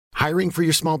Hiring for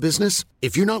your small business?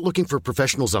 If you're not looking for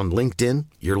professionals on LinkedIn,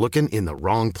 you're looking in the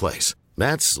wrong place.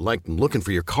 That's like looking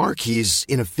for your car keys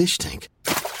in a fish tank.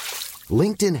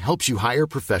 LinkedIn helps you hire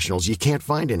professionals you can't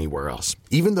find anywhere else,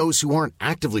 even those who aren't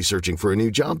actively searching for a new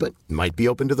job but might be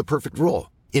open to the perfect role.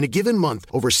 In a given month,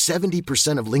 over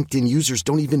 70% of LinkedIn users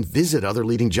don't even visit other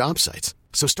leading job sites.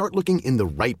 So start looking in the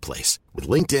right place. With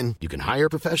LinkedIn, you can hire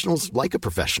professionals like a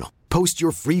professional. Post your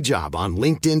free job on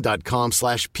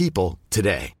linkedin.com/people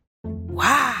today.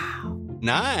 Wow.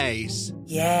 Nice.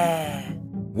 Yeah.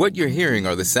 What you're hearing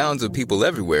are the sounds of people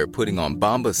everywhere putting on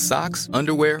Bombas socks,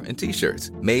 underwear, and T-shirts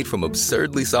made from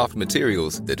absurdly soft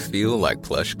materials that feel like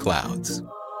plush clouds.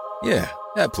 Yeah,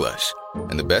 that plush.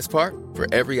 And the best part? For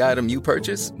every item you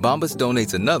purchase, Bombas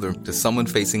donates another to someone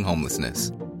facing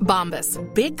homelessness. Bombas.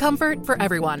 Big comfort for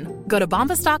everyone. Go to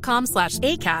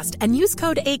bombas.com/ACAST and use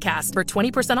code ACAST for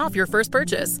 20% off your first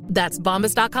purchase. That's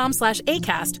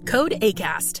bombas.com/ACAST. Code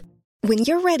ACAST. When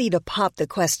you're ready to pop the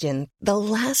question, the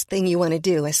last thing you want to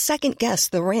do is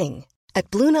second-guess the ring. At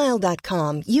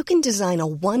BlueNile.com, you can design a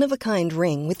one-of-a-kind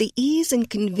ring with the ease and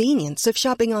convenience of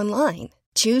shopping online.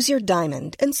 Choose your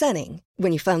diamond and setting. When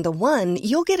you find the one,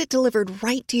 you'll get it delivered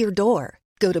right to your door.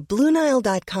 Go to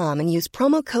BlueNile.com and use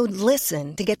promo code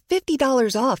LISTEN to get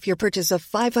 $50 off your purchase of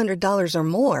 $500 or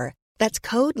more. That's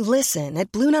code LISTEN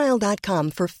at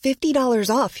BlueNile.com for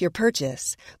 $50 off your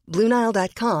purchase.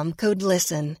 BlueNile.com, code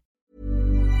LISTEN.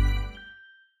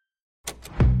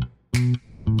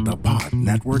 The Pod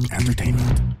Network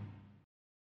Entertainment.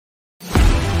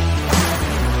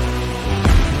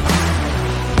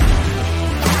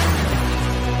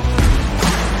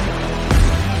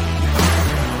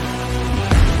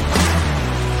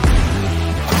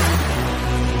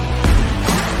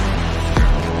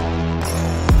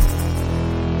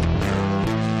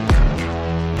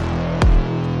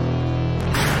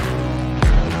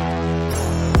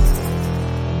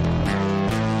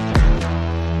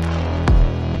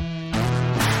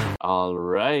 All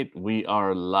right, we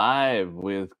are live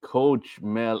with Coach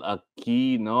Mel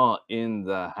Aquino in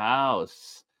the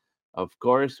house. Of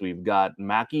course, we've got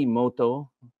Makimoto,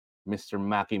 Mr.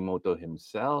 Makimoto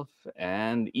himself,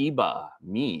 and Iba,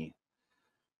 me.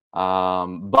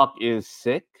 Buck is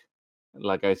sick.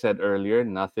 Like I said earlier,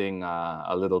 nothing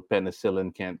a little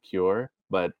penicillin can't cure.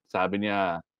 But sabi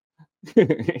niya,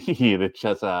 hihirit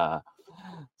siya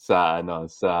sa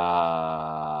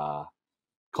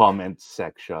comment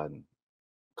section.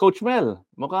 Coach Mel,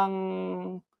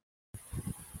 mukhang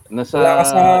nasa... Wala ka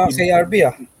sa KRB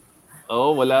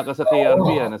wala ka sa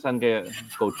KRB Nasaan kaya,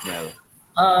 Coach Mel?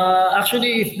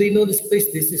 Actually, if they know this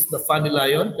place, this is the Funny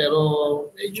Lion.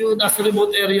 Pero medyo nasa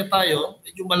remote area tayo,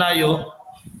 medyo malayo.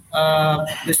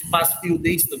 This past few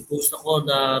days, nag-post ako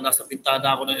na nasa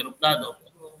pintana ako ng aeroplano.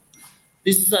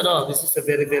 This is a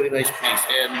very, very nice place.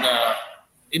 And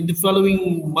in the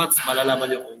following months,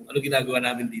 malalaman niyo kung ano ginagawa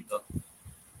namin dito.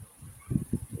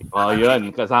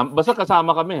 Yun. Basta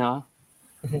kasama kami, ha?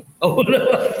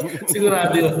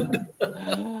 Sigurado yun.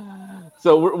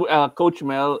 So, Coach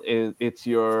Mel, it's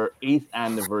your 8th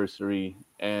anniversary,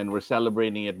 and we're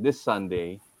celebrating it this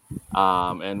Sunday.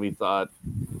 And we thought,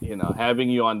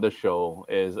 having you on the show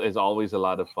is always a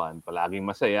lot of fun. Palaging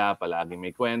masaya, palaging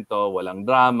may kwento, walang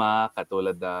drama,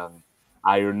 katulad ng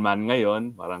Iron Man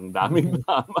ngayon, parang daming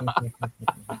drama.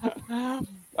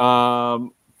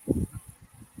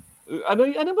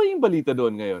 Ano ba yung balita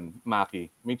doon ngayon,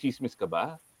 Maki? May chismis ka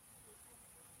ba?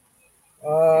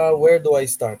 Where do I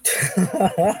start?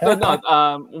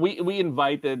 We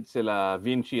invited sila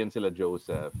Vinci and sila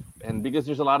Joseph, and because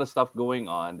there's a lot of stuff going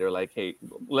on, they're like, hey,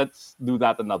 let's do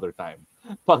that another time.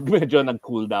 Pag medyo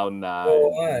nag-cool down na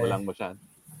walang masyad.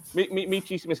 May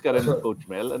chismis ka rin, Coach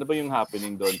Mel? Ano ba yung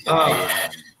happening doon?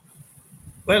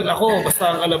 Well, ako,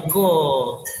 basta ang alam ko,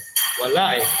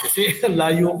 wala Kasi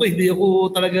layo ko, hindi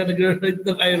ako talaga nag-ride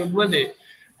ng Iron Man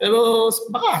Pero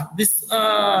baka, this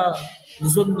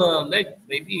Luzon leg,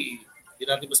 maybe, hindi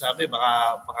natin masabi,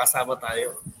 baka makasama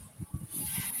tayo.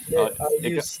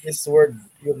 I use this word,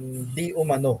 yung di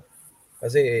umano.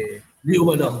 Kasi di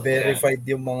umano. Verified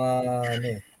yung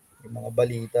mga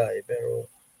balita Pero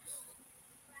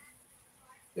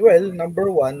well,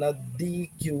 number one, na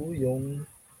DQ, yung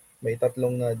may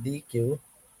tatlong na DQ,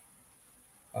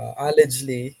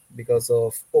 allegedly because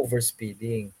of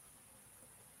overspeeding.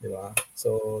 Diba?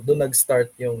 So, doon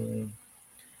nag-start yung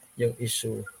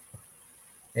issue.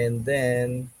 And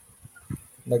then,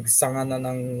 nagsanga na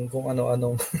ng kung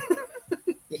ano-anong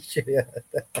issue yata.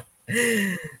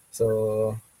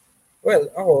 So, well,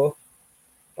 ako,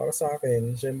 para sa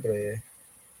akin, syempre,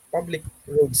 public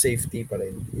road safety pa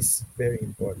rin is very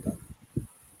important.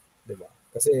 Diba?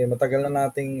 Kasi matagal na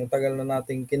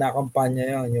nating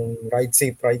kinakampanya yan, yung ride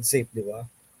safe, di ba?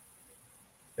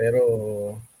 Pero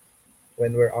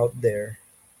when we're out there,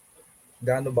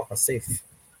 gaano ba ka-safe?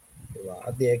 Di ba?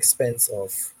 At the expense of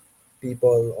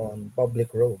people on public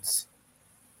roads.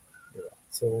 Di ba?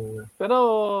 So, Pero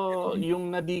yung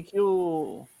na-DQ,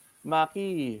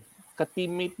 Maki,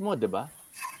 ka-teammate mo, di ba?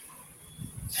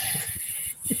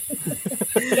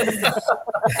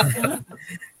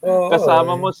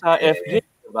 Kasama mo sa FJ,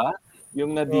 di ba?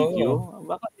 Yung na-DQ.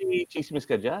 Baka i-chismis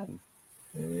ka dyan.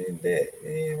 Hindi.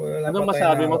 Wala Anong pa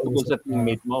masabi mo tayong tungkol sa nakausap na-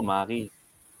 teammate mo, Maki?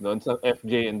 Doon sa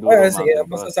FJ Enduro. Sige, Mountain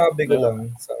Bus. masasabi ko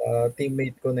lang sa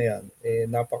teammate ko na yan,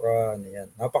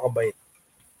 napakabait.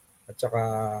 At saka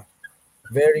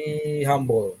very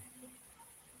humble.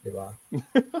 Di ba?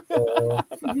 So,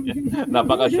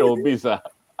 Napaka-showbiz, ah.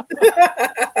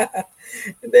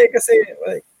 hindi kasi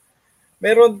like,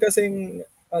 meron kasing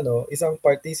isang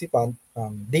participant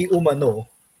di umano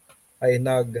ay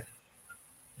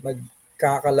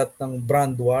nagkakalat ng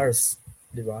brand wars,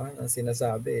 di ba? Ang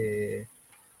sinasabi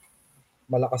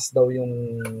malakas daw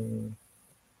yung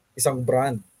isang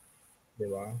brand, di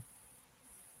ba?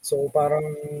 So parang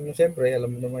syempre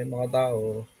alam mo naman yung mga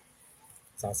tao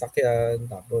sasakyan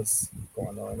tapos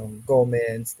kung ano-anong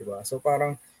comments, di ba? So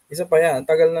parang isa pa yan,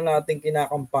 tagal na nating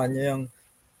kinakampanya yung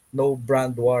no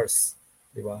brand wars,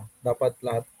 di ba? Dapat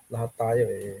lahat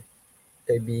tayo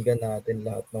kaibigan natin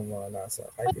lahat ng mga nasa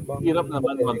kahit ibang Hirap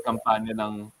naman magkampanya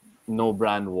ng no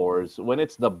brand wars when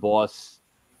it's the boss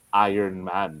Iron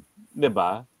Man, 'di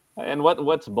ba? And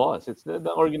what's boss? It's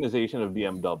the organization of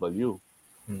BMW.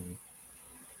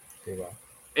 Di ba?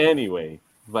 Anyway,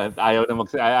 but ayaw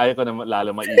ko na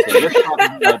lalo maisip. Let's talk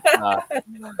about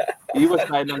iwas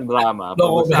tayo ng drama.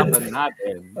 Pag-usapan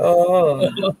natin.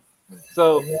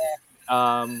 So,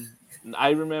 I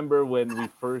remember when we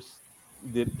first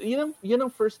did, yun ang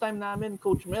first time namin,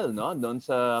 Coach Mel, no? Doon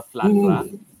sa flat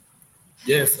track.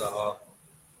 Yes.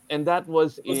 And that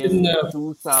was in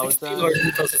 2016 or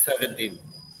 2017.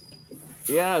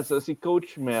 Yeah, so si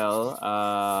Coach Mel,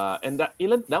 and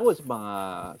that was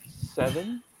mga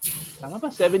 7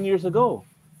 years ago.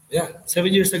 Yeah,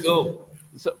 7 years ago.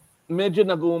 So, medyo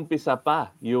nag-uumpisa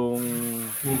pa yung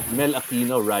Mel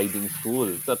Aquino Riding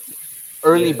School. So,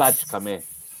 early batch kami.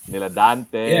 Nila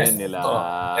Dante, sila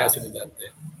Dante.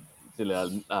 Sila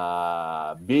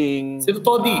Bing. Sila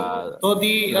Todi,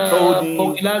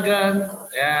 Pong Ilagan.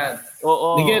 Ayan.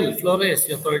 Miguel Flores,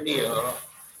 yung attorney.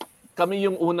 Kami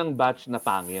yung unang batch na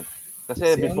pangit.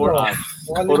 Kasi before us,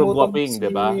 puro guwaping,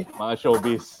 di ba? Mga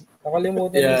showbiz.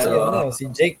 Nakalimutan si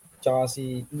Jake tsaka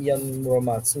si Ian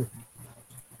Muramatsu.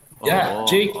 Yeah,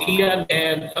 Jake, Ian,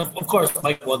 and of course,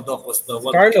 Mike Wondok was the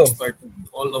one Carlo. who started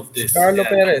all of this. Carlo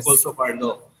Perez. Also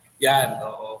Carlo. Yan,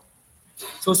 oo.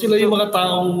 So sila yung mga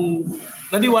taong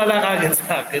naniwala kagad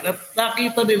sa akin at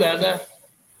nakita nila na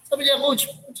sabi niya, Coach,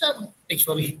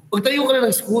 magtayo ka na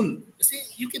ng school. Kasi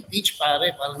you can teach,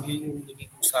 pare. Parang yun yung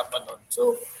naging usapan nun.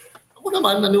 So, ako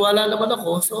naman, naniwala naman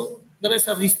ako. So, the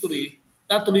rest of history,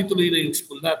 natuloy-tuloy na yung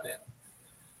school natin.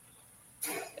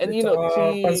 And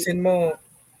pansin mo,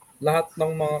 lahat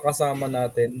ng mga kasama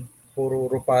natin, puro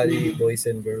Rupali boys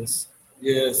and girls.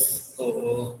 Yes,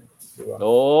 oo. Diba?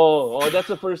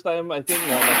 That's the first time I think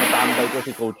nakatambay ko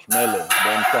si Coach Mel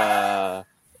doon sa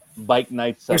bike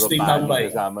night sa Rupali.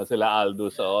 Kasama sila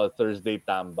Aldo sa Thursday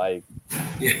tambay.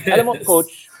 Yes. Alam mo,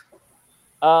 Coach,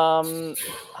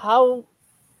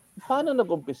 paano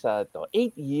nag-umpisa to?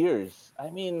 8 years. I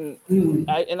mean,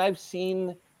 I've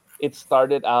seen it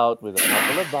started out with a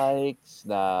couple of bikes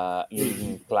na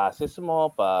yung classes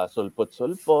mo, pa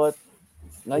sulpot-sulpot.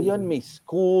 Ngayon may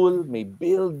school, may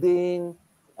building.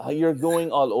 You're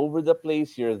going all over the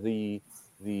place. You're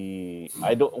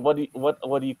what do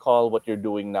you call what you're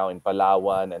doing now in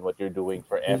Palawan and what you're doing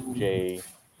for FJ?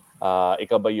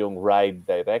 Ikaw ba yung ride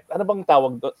direct? Ano bang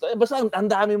tawag doon? Basta ang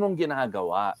dami mong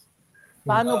ginagawa.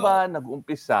 Paano ba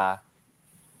nag-umpisa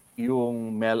yung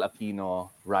Mel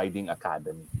Aquino Riding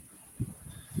Academy?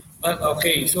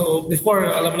 Okay, so before,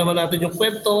 alam naman natin yung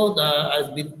kwento na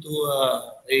I've been to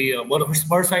a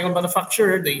motorcycle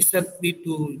manufacturer. They sent me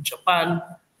to Japan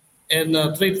and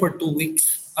trained for 2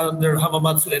 weeks under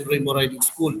Hamamatsu and Remo Riding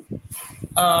School.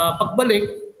 Pagbalik,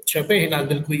 syempre,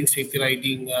 hinandle ko yung safety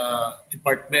riding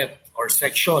department or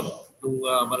section ng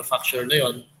manufacturer na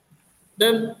yon.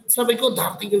 Then, sabi ko,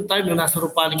 dating yung time na nasa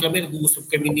Rupali kami, nag-uusap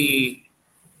kami ni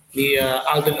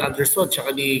Alden Anderson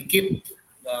tsaka ni Kit.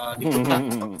 Dating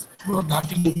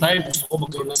yung time, gusto ko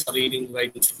magkaroon ng sariling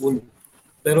riding school.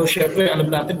 Pero syempre, alam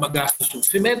natin, magastos yung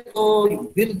semento, yung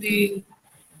building.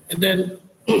 And then,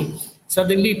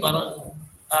 suddenly, parang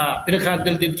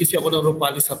pinag-handle din kasi ako ng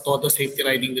Ropali sa TODA safety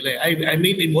riding nila. I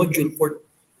made a module for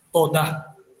TODA.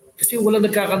 Kasi wala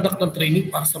nagkakandak ng training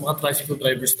para sa mga tricycle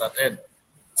drivers natin.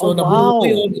 So nabuo ko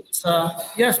yun sa,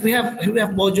 yes, we have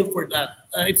module for that.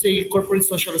 It's a corporate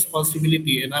social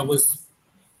responsibility and I was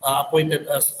appointed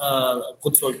as a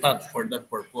consultant for that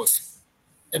purpose.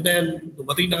 And then,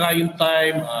 dumating na nga yung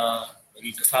time,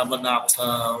 naging kasama na ako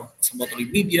sa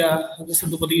motoring media. Hanggang sa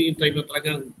dumating yung time na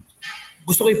talagang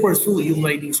gusto ko i-pursue yung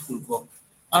riding school ko.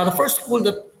 The first school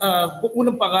that,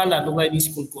 unang pangalan ng riding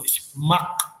school ko is MAC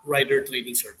Rider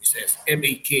Training Services,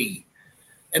 MAK.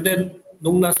 And then,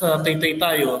 nung nasa Taytay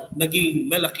tayo, naging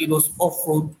Mel Aquino's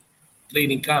Off-Road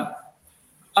Training Camp.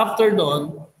 After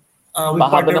noon,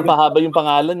 pahaba yung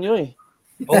pangalan nyo eh.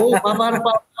 Oo,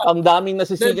 pahaba. Ang daming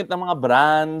nasisigit ng mga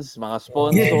brands, mga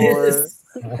sponsor. Yes.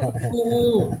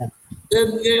 Oo.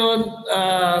 Then ngayon,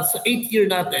 sa 8th year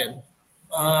natin,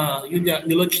 yun nga,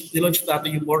 nilaunch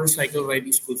natin yung Motorcycle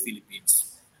Riding School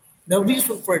Philippines. The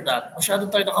reason for that, masyado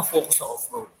tayo nakafocus sa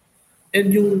off-road.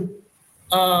 And yung,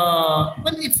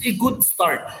 well, it's a good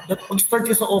start. Pag-start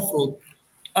ka sa off-road,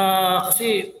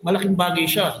 kasi malaking bagay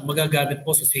siya, magagamit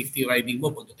mo sa safety riding mo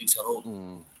pagdating sa road.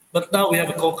 But now we have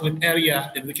a concrete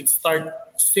area that we can start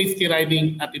safety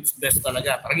riding at its best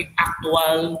talaga. Parang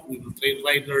actual, we will train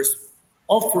riders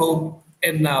off-road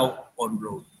and now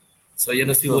on-road. So yan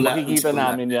ang simula. So makikita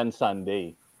namin yan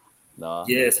Sunday. No?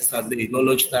 Yes, Sunday.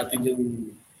 No-launch natin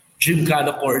yung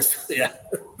Gymkhana course. Yeah.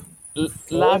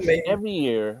 Every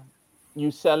year,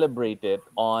 you celebrate it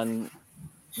on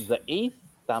the 8th,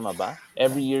 tama ba?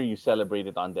 Every year you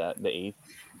celebrate it on the 8th?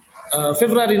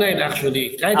 February 9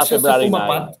 actually. Kahit siya sa February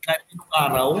tumapat, kahit inong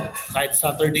araw, kahit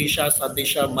Saturday siya, Sunday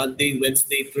siya, Monday,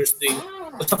 Wednesday, Thursday.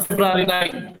 Basta February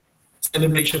 9,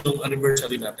 celebration ng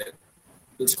anniversary natin.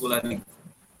 Ng Schoolanig.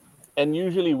 And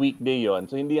usually weekday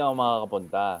yon, so hindi ako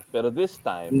makakapunta. Pero this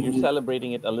time, you're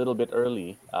celebrating it a little bit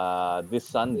early, this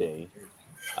Sunday.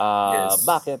 Yes.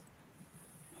 Bakit?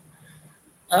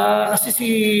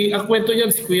 Kasi ang kwento niyan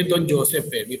si Kuya Don Joseph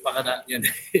may pakana niyan.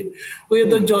 Kuya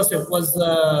Don Joseph was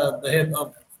the head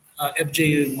of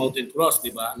FJ Mountain Cross,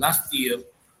 di ba? Last year,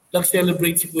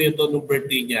 nag-celebrate si Kuya Don ng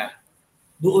birthday niya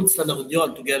doon sa La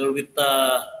Union together with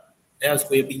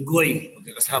Kuya Bingoy.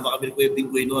 Magkakasama kami ni Kuya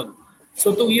Bingoy noon.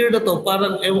 So itong year na to,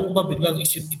 parang ewan ko ba, biglang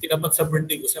itinapat sa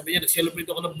birthday ko. Sabi niya, nag-celebrate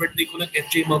ako ng birthday ko ng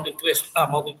FJ Mountain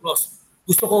Cross.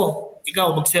 Gusto ko,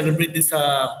 ikaw mag-celebrate din sa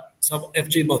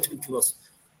FJ Mountain Cross.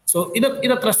 So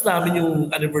inatras namin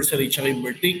yung anniversary tsaka yung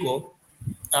birthday ko.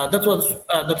 That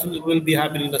will be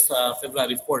happening na sa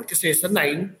February 4. Kasi sa 9,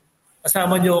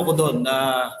 kasama niyo ako doon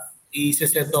na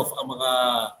i-send off ang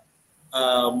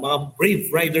mga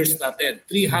brave riders natin.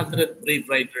 300 brave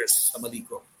riders sa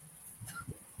Malico.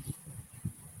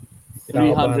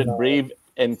 300 brave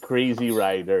and crazy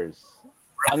riders.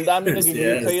 Ang dami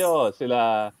nagiging sa'yo.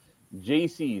 Sila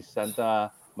JC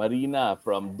Santa Marina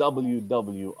from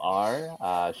WWR,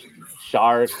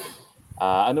 Shark.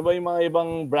 Ano ba yung mga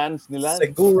ibang brands nila?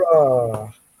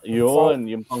 Segura. Yun,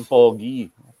 yung pang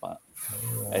pogi.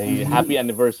 Ay, happy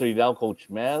anniversary daw, Coach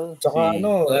Mel. Tsaka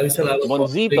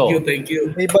Monzito. Thank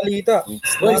you. May balita.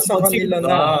 Nasa kanila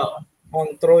na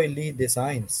ang Troy Lee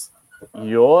Designs.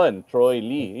 Yun, Troy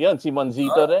Lee. Yun, si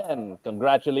Monzito rin.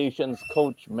 Congratulations,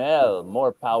 Coach Mel. More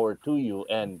power to you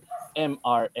and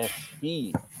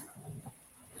MRSP.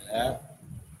 Yeah.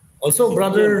 Also,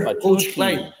 brother Coach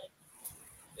Clyde.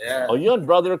 Yeah. Oh, yun,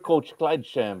 brother Coach Clyde,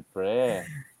 syempre.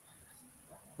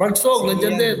 Mark Song,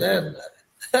 nandiyan din.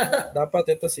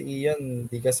 Dapat ito si Ian,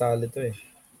 di kasali to eh.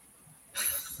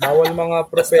 Bawal mga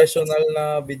professional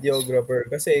na videographer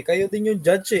kasi kayo din yung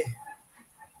judge eh.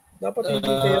 Dapat hindi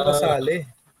kayo kasali.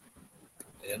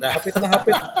 Hapit na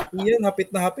hapit. Iyan, hapit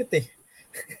na hapit eh.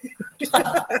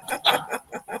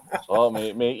 Oh,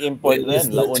 may import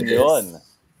rin, La Union.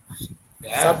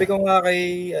 Sabi ko nga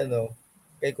kay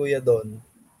Kuya Don,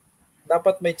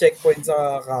 dapat may checkpoint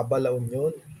sa Caba, La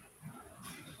Union.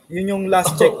 Yun yung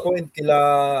last checkpoint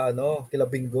kila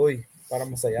Bingoy para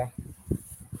masaya.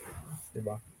 'Di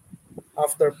ba?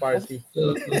 After party.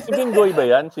 Si Bingoy ba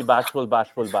yan? Si Bashful?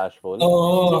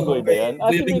 Oo. Bingoy ba yan?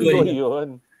 Si Bingoy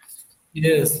yun.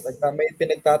 Yes. May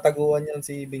pinagtataguan yan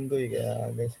si Bingoy.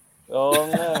 Kaya, oo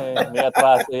nga eh. May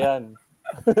atraso yan.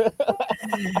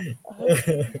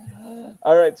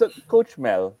 Alright, so Coach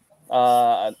Mel,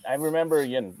 I remember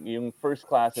yan, yung first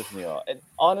classes niyo. And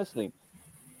honestly,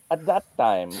 at that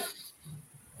time,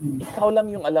 ikaw lang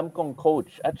yung alam kong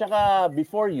coach. At saka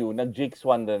before you, nag-Jake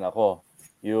Swan din ako.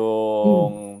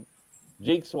 Yung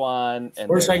Jake Swan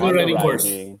and cycle riding course.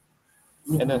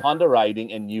 and then Honda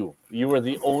Riding and you were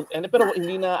the only, and pero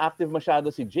hindi na active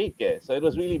masyado si Jake eh. So it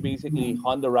was really basically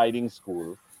Honda Riding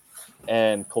School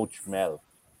and Coach Mel.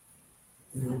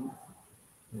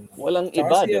 Walang Tsaka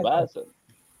iba, si, di ba?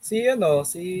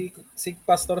 si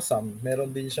Pastor Sam,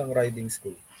 meron din siyang riding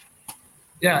school.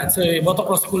 Yeah, it's a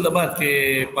motocross school naman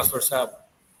kay Pastor Sam.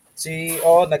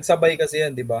 Nagsabay kasi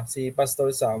yan, di ba? Si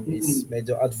Pastor Sam is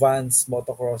medyo advanced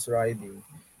motocross riding.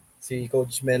 Si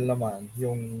Coach Mel naman,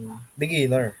 yung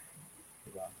beginner.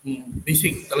 Di ba?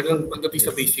 Basic, talagang pagdating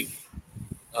sa basic.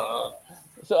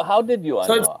 So how did you,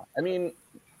 I mean,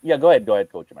 yeah, go ahead,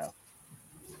 Coach Mel.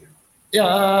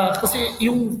 Yeah, kasi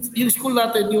yung school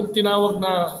natin, yung tinawag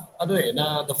na,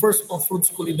 na the first off-road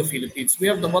school in the Philippines. We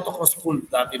have the motocross school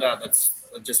dati na, that's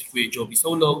just Kuya Joby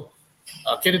Solog.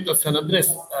 Kenneth at San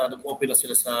Andres, nag-open na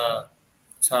sila sa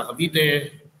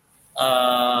Cavite.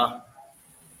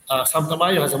 Sam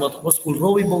Tamayo has a motocross school.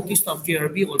 Roy Bautista of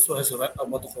KRB also has a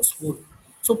motocross school.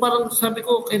 So parang sabi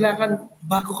ko, kailangan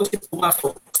bago kasi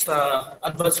pumasok sa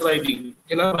advanced riding,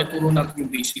 kailangan may turo natin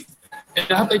yung basic. And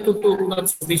lahat ay tuturo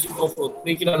natin sa basic off-road,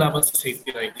 may kinalaman sa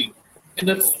safety riding. And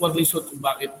that's one reason kung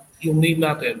bakit yung name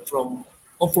natin from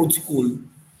off-road school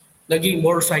naging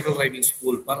motorcycle riding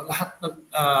school para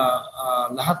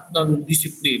lahat ng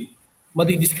discipline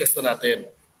madidiscuss na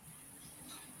natin.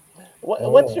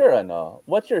 What's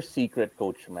your secret,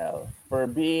 Coach Mel, for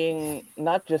being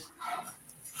not just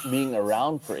being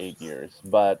around for 8 years,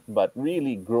 but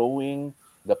really growing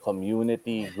the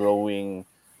community, growing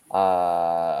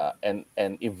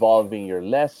and evolving your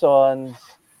lessons,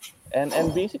 and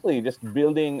basically just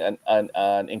building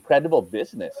an incredible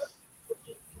business.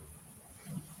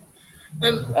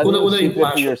 Well, una yung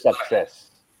passion. To your success.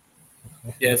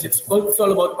 Yes, it's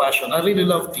all about passion. I really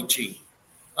love teaching.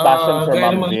 Passion for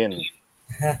Ma'am Vin.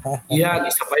 Yan,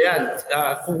 isa pa yan.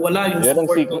 Kung wala yung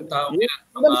support ng tao.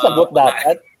 Yan ang sagot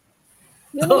dapat.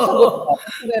 Yan ang sagot dapat.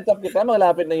 Sinetap kita,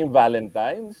 malapit na yung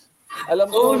Valentine's. Alam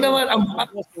ko, naman,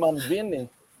 ako si Ma'am Vin eh.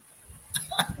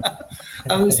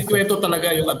 Ang sikreto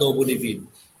talaga yung adobo ni Vin.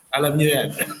 Alam niyo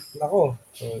yan. Nako,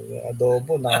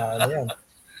 adobo na yan.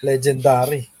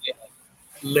 Legendary.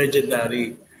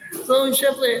 So,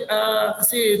 syempre,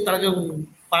 kasi talagang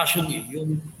passion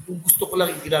yung gusto ko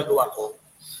lang yung ginagawa ko.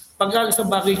 Pag isang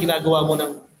bagay ginagawa mo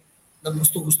ng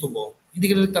gusto mo, hindi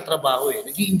ka na nagtatrabaho eh.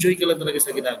 Nag-i-enjoy ka lang talaga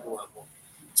sa ginagawa mo.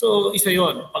 So, isa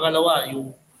yon. Pangalawa,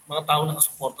 yung mga tao na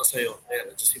kasuporta sa'yo.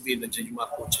 Ayan, nandiyan si Vin, nandiyan yung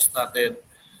mga coaches natin,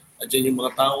 nandiyan yung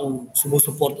mga taong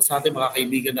sumusuporta sa atin, mga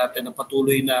kaibigan natin na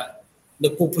patuloy na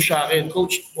nagpupush sa akin.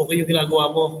 Coach, okay yung ginagawa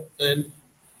mo. And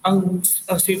ang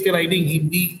safety riding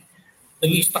hindi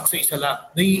nag-i-stuck sa isa lang,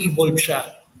 nai-evolve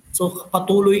siya. So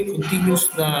patuloy,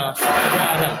 continuous na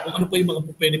pag-aaral kung ano pa yung mga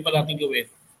pwede pa natin gawin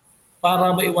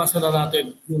para maiwasan na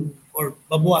natin or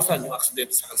mabuwasan yung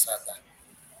aksidente sa kalsada.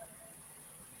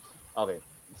 Okay.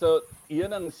 So yun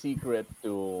ang secret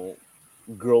to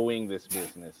growing this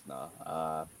business na.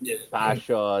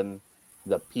 Passion,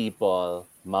 the people,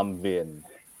 Ma'am Vin.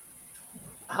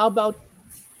 How about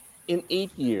in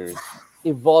 8 years,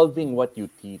 evolving what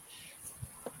you teach?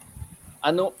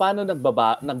 Paano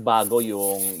nagbago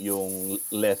yung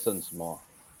lessons mo?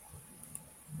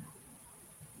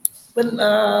 Well,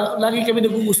 lagi kami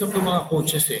nag-uusap ng mga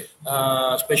coaches eh.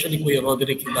 Especially Kuya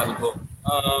Roderick Hidalgo.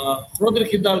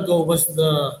 Roderick Hidalgo was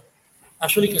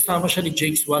actually kasama siya ni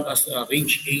Jake Swan as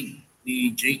range aide ni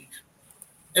Jake.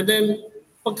 And then,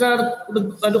 pagka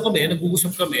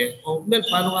nag-uusap kami, Mel,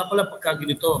 paano nga pala pagka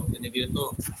ganito?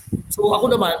 So ako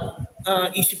naman,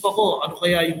 isip ako, ano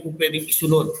kaya yung pwedeng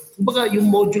isunod. Kumbaga,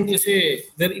 yung module kasi,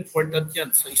 very important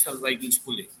yan sa isang riding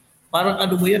school eh. Parang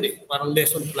ano mo yan eh, parang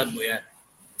lesson plan mo yan.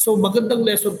 So magandang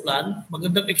lesson plan,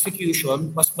 magandang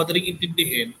execution, mas madaling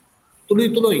intindihin,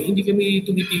 tuloy-tuloy, hindi kami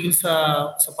tumitigil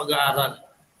sa pag-aaral.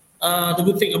 The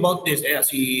good thing about this,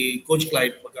 si Coach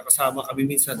Clyde, magkakasama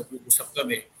kami minsan, nag-uusap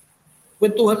kami.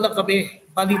 Kwentuhan lang kami,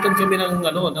 palitan kami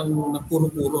ng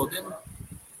puro-puro. Then,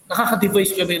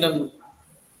 nakaka-devise kami ng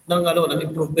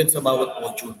improvement sa bawat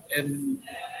module. And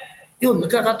yun,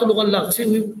 nagkakatulungan lang kasi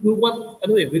we want,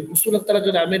 gusto lang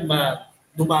talaga namin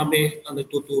dumami ang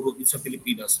nagtuturo din sa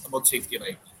Pilipinas about safety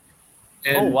riding.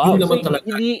 And yun naman talaga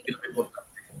important.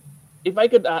 If I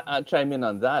could chime in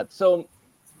on that. So,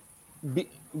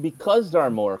 because there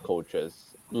are more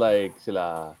coaches, like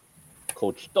sila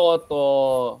Coach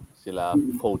Toto, sila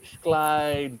Coach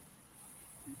Clyde,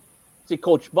 si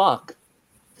Coach Buck,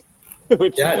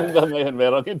 which hanggang ngayon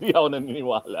meron, hindi ako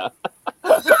naniniwala.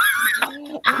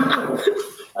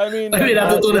 I mean,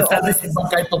 natutunan natin si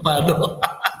Buck kahit paano.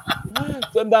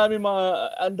 So ang dami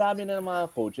na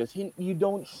mga coaches, you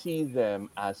don't see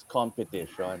them as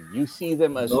competition. You see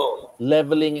them as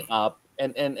leveling up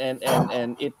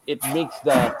and it makes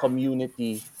the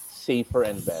community safer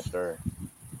and better.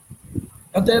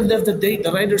 At the end of the day, the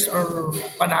riders are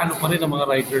panalo pa rin ang mga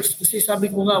riders. Kasi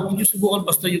sabi ko nga, huwag nyo subukan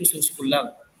basta yung isang school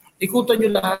lang. Ikutan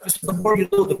nyo lahat kasi the more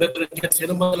you know, the better it gets.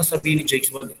 Yan ang mga sabihin ni Jake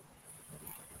Swan.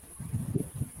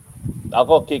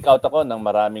 Ako, kick out ako ng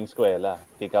maraming eskwela.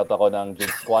 Kick out ako ng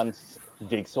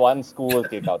Jake Swan School,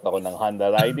 kick out ako ng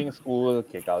Honda Riding School,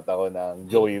 kick out ako ng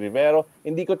Joey Rivero.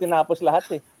 Hindi ko tinapos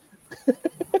lahat eh.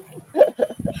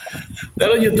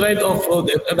 Pero you tried off-road.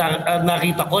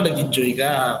 Nakita ko, nag-enjoy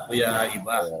ka, Kuya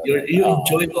Iba. You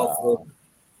enjoyed off-road.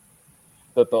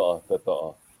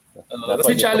 Totoo.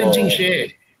 Kasi challenging siya eh.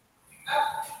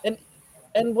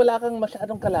 And wala kang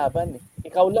masyadong kalaban eh.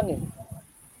 Ikaw lang eh.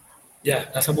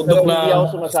 Yeah, nasa bundok lang. Hindi ako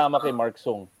sumasama kay Mark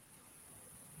Sung.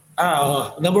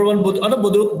 Number one,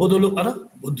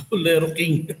 Budulero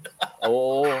King.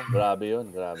 Oo, grabe yun.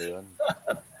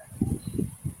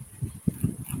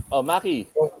 Oh, Maki.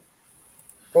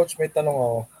 Coach, may tanong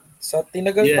ako. Sa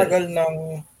tinagal-tagal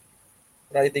ng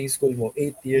riding school mo,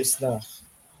 8 years na,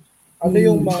 ano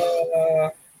yung mga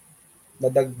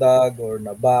nadagdag or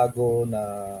nabago na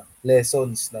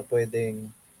lessons na pwedeng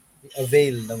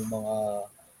avail ng mga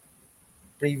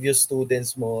previous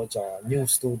students mo at new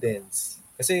students?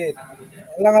 Kasi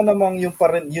wala nga namang yung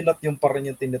pa rin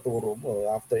yung tinuturo mo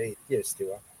after 8 years, di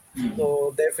ba?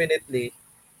 So definitely,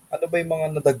 ano ba yung mga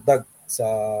nadagdag sa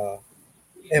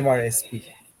MRSP?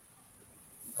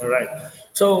 Alright.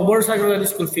 So Motorcycle Riding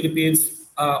School Philippines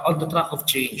on the track of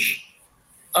change.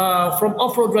 From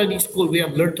off-road riding school, we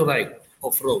have learned to ride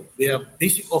off-road. We have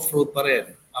basic off-road pa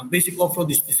rin. Ang basic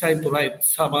off-road is designed to ride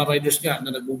sa mga riders nga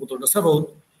na nagbumotor na sa road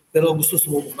pero gusto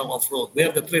sumubok ng off-road. We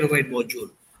have the trail ride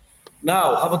module.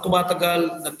 Now, habang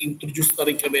tumatagal, nag-introduce na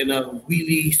rin kami ng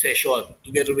wheelie session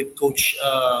together with Coach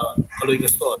Aloy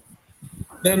Gaston.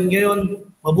 Then ngayon,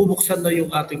 mabubuksan na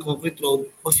yung ating concrete road.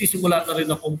 Magsisimula na rin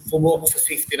akong fumoko sa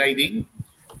safety riding.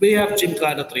 We have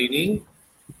gymkhana training.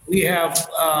 We have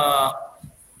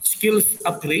skills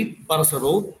upgrade para sa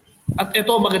road. At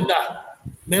ito maganda,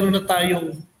 meron na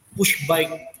tayong push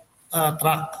bike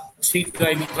track, safe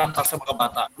riding track sa mga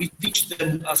bata. We teach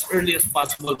them as early as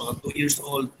possible, mga 2 years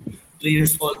old, 3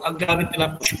 years old, ang gamit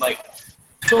nila push bike.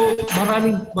 So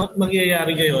maraming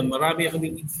mangyayari ngayon, marami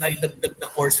kaming naidagdag na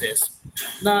courses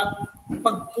na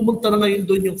pag pumunta na ngayon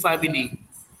doon yung family,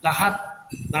 lahat,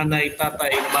 nanay,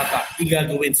 tatay, bata,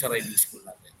 igagawin sa riding school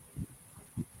natin.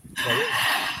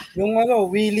 Yung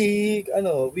wheelie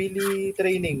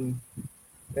training,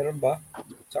 meron ba?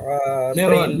 Tsaka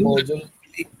trail module.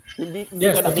 Hindi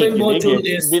ka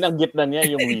nakikinig. Binanggit na niya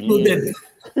yung wheelie.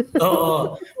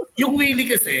 Oo. Yung wheelie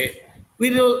kasi, we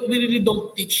really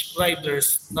don't teach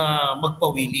riders na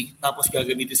magpa-wheelie tapos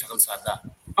gagamitin sa kalsada.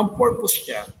 Ang purpose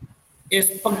niya is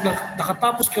pag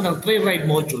nakatapos ka ng trail ride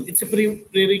module, it's a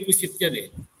prerequisite yan eh.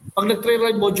 Pag nag-trail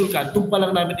ride module ka, doon pa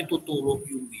lang namin ituturo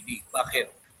yung wheelie. Bakit?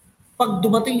 Pag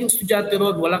dumating yung estudyante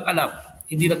ron, walang alam,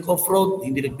 hindi nag-off-road,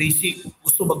 hindi nag-basic,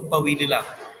 gusto magpa-wheelie lang.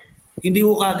 Hindi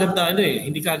ko kagad na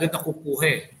hindi kagad na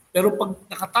kukuhe. Pero pag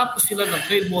nakatapos sila ng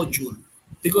trail module,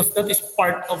 because that is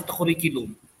part of the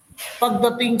curriculum,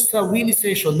 pagdating sa wheelie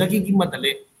session, nagiging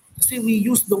madali. Kasi we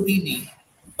use the wheelie.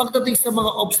 Pagdating sa mga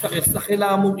obstacles na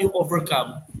kailangan mong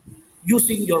i-overcome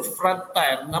using your front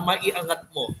tire na maiangat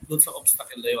mo dun sa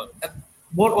obstacle na yun. At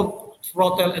more on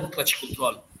throttle and clutch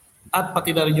control. At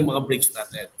pati na rin yung mga brakes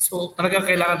natin. So talaga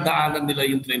kailangan daanan nila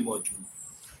yung trail module.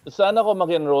 Saan ako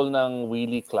mag-enroll ng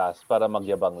wheelie class para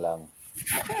magyabang lang?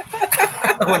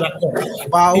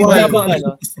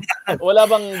 Wala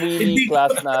bang wheelie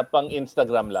class na pang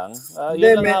Instagram lang?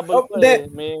 Yun ang habol ko eh.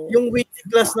 Yung wheelie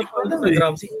class na pang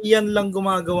Instagram, si Ian lang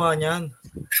gumagawa niyan.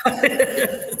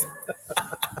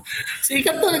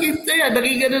 Sikat to, naging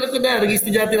ganun ako na, naging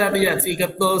estudyante natin yan.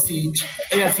 Sikat to, si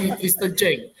Tristan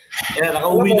Cheng. Ayan,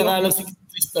 nakauwi na nga lang si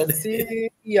Tristan. Si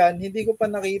Ian, hindi ko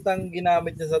pa nakitang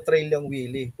ginamit niya sa trail yung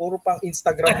wheelie. Puro pang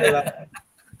Instagram na lang.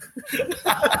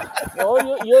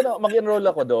 Yun, mag-enroll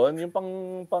ako doon. Yung pang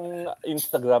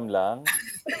Instagram lang.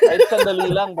 Kahit sandali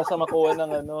lang, basta makuha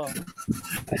ng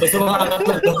Basta makakat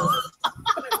lang.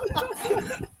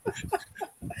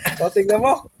 O, tingnan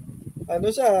mo.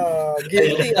 Siya,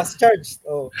 guilty as charged.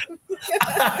 Oh.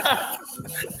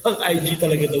 Pang IG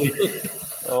talaga daw yun.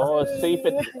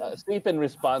 Safe and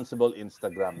responsible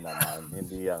Instagram naman.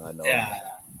 Hindi yung Yeah.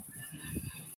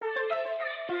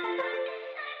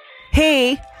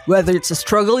 Hey, whether it's a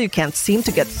struggle you can't seem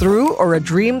to get through or a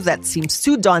dream that seems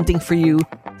too daunting for you,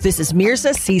 this is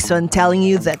Mirza Season telling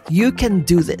you that you can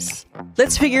do this.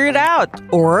 Let's figure it out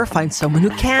or find someone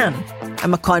who can.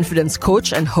 I'm a confidence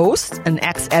coach and host, an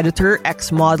ex-editor,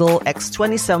 ex-model,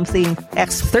 ex-20-something,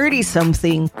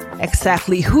 ex-30-something,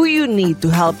 exactly who you need to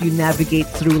help you navigate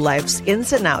through life's ins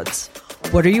and outs.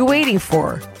 What are you waiting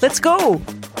for? Let's go!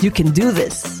 You can do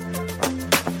this.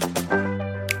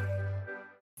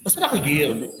 Basta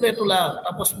naka-gear, kompleto lang.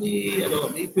 Tapos may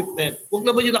equipment. Huwag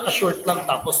naman yung naka-short lang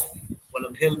tapos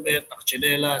walang helmet,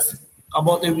 naka-chinelas.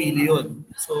 Kamote wheelie yun.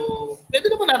 So, pwede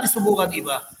naman natin subukan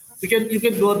iba. You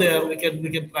can go there, we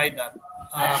can try that.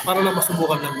 Para lang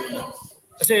masubukan lang muna.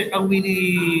 Kasi ang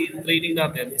wheelie training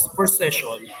natin is first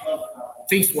session,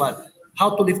 phase 1,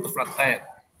 how to lift the front tire.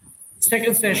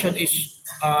 Second session is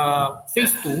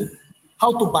phase 2, how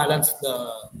to balance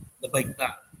the bike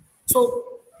na. So,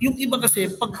 yung iba kasi,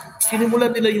 pag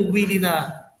sinimulan nila yung wheelie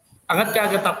na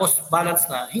agad-agad tapos balance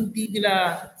na, hindi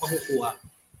nila makukuha.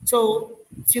 So,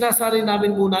 sinasari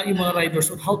namin muna yung mga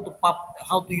riders on how to pop,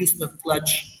 how to use the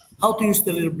clutch, how to use the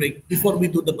rear brake before we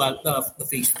do the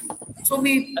phase 2. So,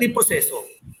 may proseso.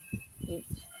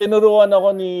 Tinuruan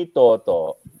ako ni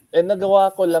Toto, nagawa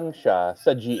ko lang siya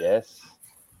sa GS.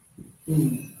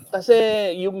 Kasi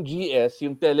yung GS,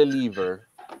 yung telelever,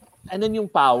 and then yung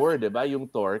power, di ba? Yung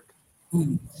torque.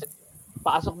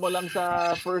 Pasok mo lang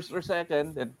sa first or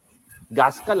second, and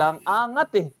gas ka lang,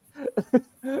 angat eh.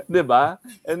 Di ba?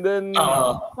 And then,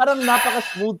 parang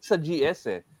napaka-smooth sa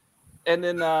GS eh. And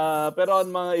then, pero ang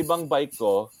mga ibang bike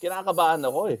ko, kinakabahan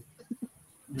ako eh.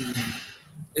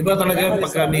 Iba talaga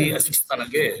pagka may assist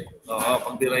talaga eh.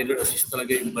 Pag may rider assist talaga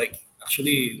yung bike.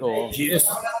 Actually, GS,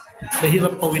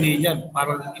 mahirap pawinin yan.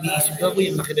 Parang iniisip ko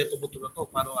yung nakineto-buto na to,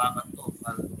 parang angat to,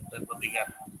 parang mabigat.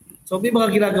 So may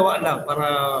mga ginagawa lang para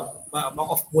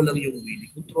ma-off mo lang yung wheelie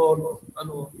control o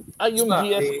ano. Yung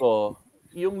GS ko,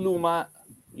 yung luma,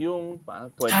 yung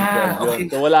 2012 yun.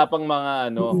 So wala pang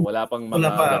mga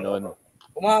ganun.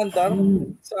 Umaandar?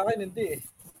 Sa akin hindi eh.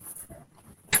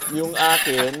 Yung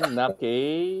akin na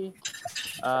kay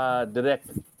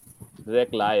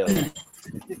Direct Lyle.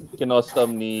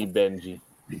 Kinostom ni Benji.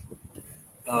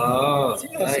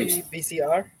 Sino nice. Si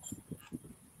PCR?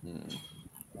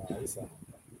 Nice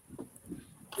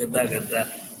Ganda.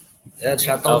 Yan,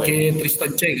 shoutout kay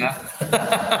Tristan Cheng, ha?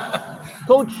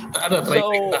 Coach,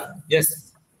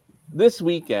 yes. This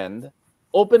weekend,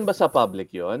 open ba sa public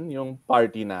yon yung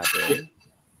party natin?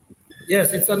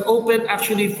 Yes, it's an open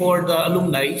actually for the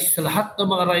alumni, sa lahat ng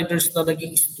mga riders na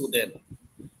naging student.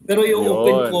 Pero yung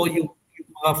open ko, yung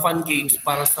mga fun games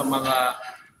para sa mga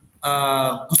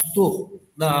gusto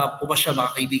na pumasya,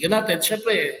 mga kaibigan natin.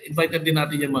 Siyempre, invited din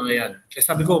natin yung mga yan. Kaya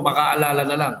sabi ko, makaalala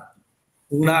na lang.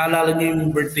 Kung naaalala niyo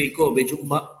yung birthday ko, medyo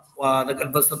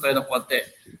nag-advance na tayo ng konti.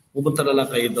 Pumunta na lang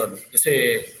kayo doon.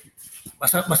 Kasi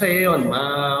masaya yun.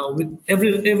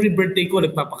 Every birthday ko,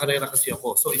 nagpapakarera kasi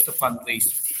ako. So it's a fun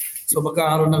race. So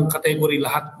magkakaroon ng category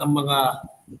lahat ng mga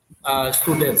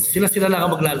students. Sila lang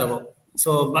ang maglalaro.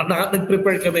 So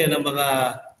nag-prepare kami ng mga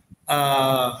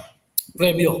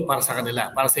premyo para sa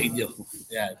kanila, para sa inyo.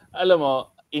 Yan. Alam mo,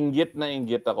 inggit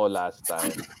ako last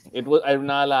time.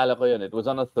 Naalala ko yun. It was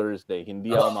on a Thursday.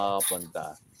 Hindi ako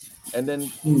makapunta. And then,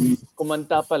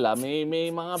 kumanta pala. May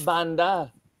mga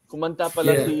banda. Kumanta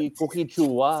pala si Cookie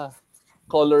Chua.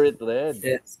 Color It Red.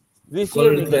 Yes. This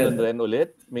year, may ganun rin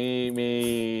ulit. May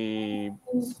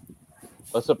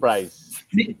surprise.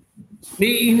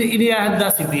 May inihahanda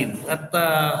si Vin. At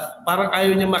parang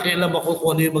ayaw niya makialam ako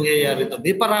kung ano yung mangyayari ito.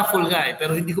 May paraffle nga eh.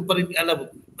 Pero hindi ko pa rin alam.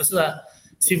 Basta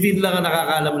si Vin lang ang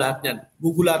nakakaalam lahat niyan.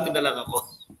 Gugulatin na lang ako.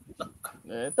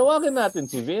 Tawagin natin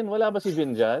si Vin. Wala ba si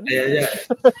Vin dyan? Yeah.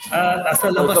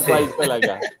 Nasa labas surprise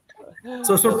talaga.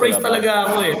 So surprise talaga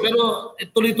ako eh. Pero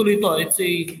tuloy-tuloy to.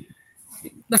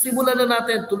 Nasimula na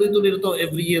natin. Tuloy-tuloy to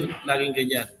every year. Laging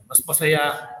ganyan. Mas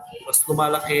masaya, mas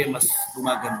lumalaki, mas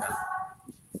gumaganda.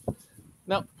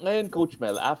 Now, ngayon, Coach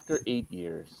Mel, after 8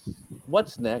 years,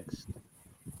 what's next?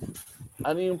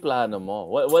 Ano yung plano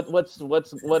mo?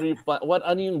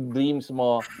 Ano yung dreams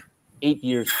mo 8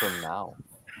 years from now?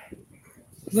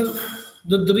 Well,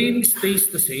 the dream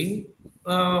stays the same.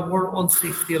 More on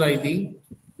safety riding.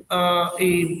 A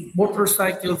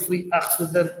motorcycle-free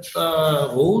accident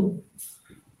road.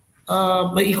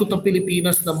 May ikot ang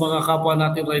Pilipinas ng mga kapwa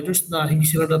natin riders na hindi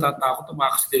sila natatakot na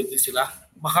maka-accidente sila.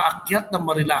 Makaakyat ng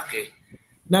Marilake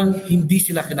nang hindi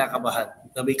sila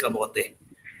kinakabahan na may kamote.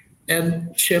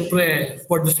 And syempre,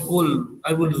 for the school,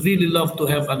 I would really love to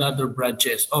have another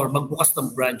branches or magbukas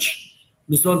ng branch.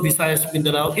 Luzon, Visayas,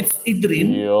 Mindanao. It's a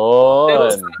dream. Yun.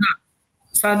 Pero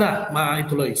sana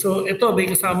maituloy. So ito, may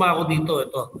kasama ako dito.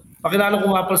 Ito. Pakilala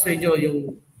ko nga pa sa inyo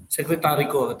yung secretary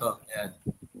ko. Ito. Ayan.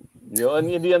 Yun,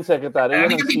 hindi yan secretary.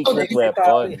 Yun ang secret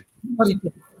weapon.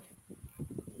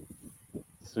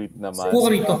 Sweet naman. Buka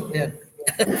rito. Ayan.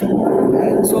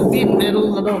 So, Vin,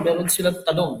 meron silang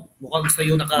tanong. Mukhang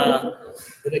sa'yo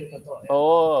naka-direct na to.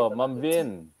 Ma'am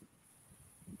Vin.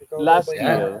 Ikaw Last ba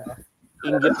year,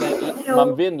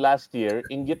 Ma'am Vin, last year,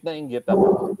 inggit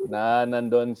ako na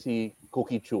nandun si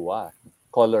Cookie Chua.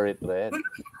 Color It Red.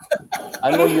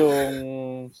 Ano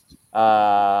yung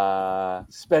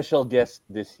special guest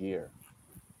this year?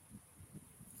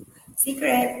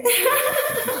 Secret.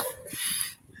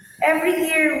 Every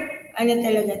year,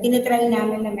 tinatry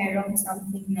namin na merong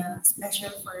something na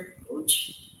special for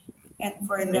coach and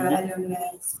for the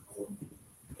alumni.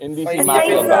 Hindi si Paiyakin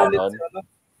Maki ba ang ulit si,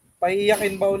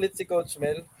 Paiyakin ba ulit si Coach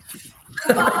Mel?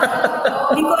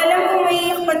 Hindi ko alam kung may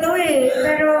iyak pa to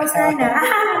pero sana.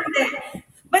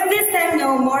 But this time,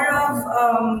 no, more of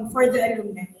for the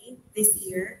alumni this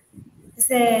year.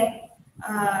 Kasi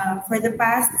for the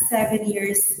past 7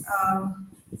 years,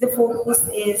 the focus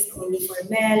is only for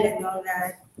Mel and all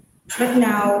that. But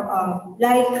now,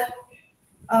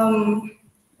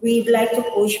 we'd like to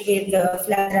push with the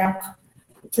flat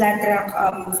track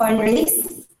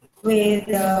fundraise with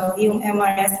yung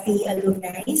MRSP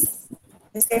alumni.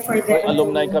 Kasi for the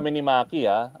alumni kami ni Maki,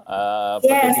 yes,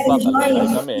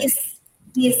 join.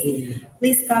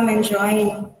 Please come and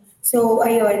join. So,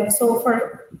 ayun. So,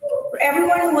 for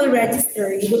everyone who will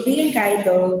register, you will be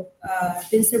entitled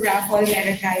dun sa raffle,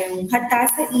 meron tayong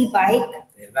hata sa e-bike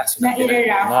na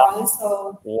ira-raffle.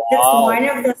 So, that's one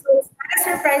of the, so it's not a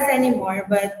surprise anymore,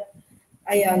 but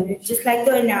ayun, we'd just like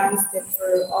to announce that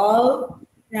for all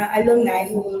na alumni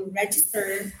who will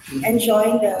register and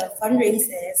join the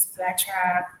fundraisers, flat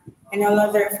track, and all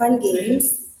other fun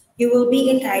games, you will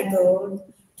be entitled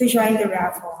to join the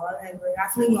raffle. And we're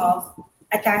raffling off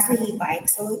a Tasu e-bike.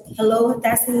 So hello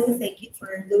Tasu, thank you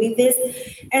for doing this.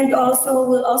 And also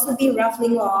we'll also be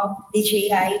raffling off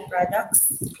DJI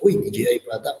products. DJI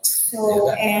products.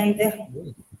 So and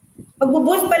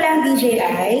magbubooth pa lang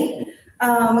DJI,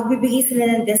 magbibigay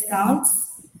sila ng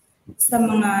discounts sa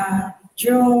mga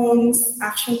drones,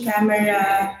 action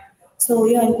camera. So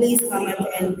yun, please come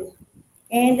attend.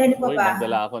 And ano pa ba?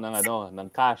 Nagdala ako ng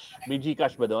cash. May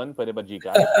GCash ba doon? Pwede ba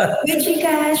GCash? May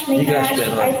GCash, may cash.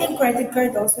 I think credit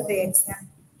card also they accept.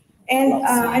 And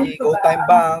ano pa ba? Time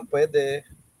Bank, pwede.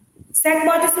 Sec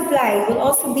Motor Supply will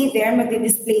also be there.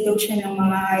 Mag-display daw siya ng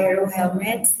mga aero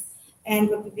helmets. And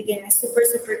magbibigyan ng super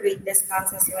great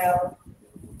discounts as well.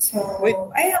 So,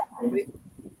 ayun.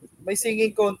 May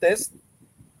singing contest?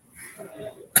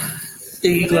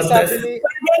 Singing contest?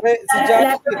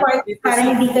 Para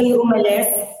hindi kayo umalis.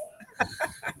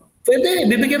 Pwede,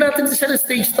 bibigyan natin siya ng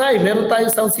stage time. Meron tayong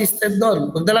sound system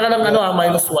doon. Magdala ka ng -1.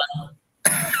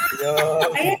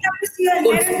 Ayun, tapos yun,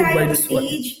 meron tayong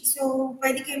stage. So,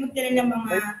 pwede kayo magdala ng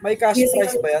mga may cash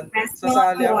prize ba yan?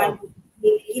 Sasali ako.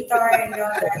 Guitar and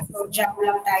all that. So, jam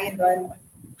lang tayo doon.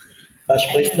 Cash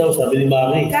prize daw, sabi ni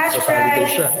Mari. Cash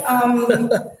prize,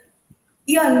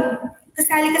 yun,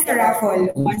 kasali ka sa raffle.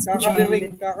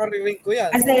 Kakariring ko yan.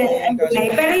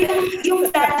 Pero yung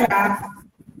flat track,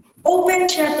 open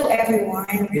siya to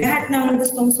everyone. Lahat ng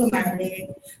gustong sumali.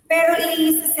 Pero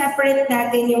i-separate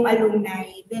natin yung alumni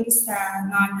dun sa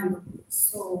non-alumni.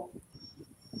 So,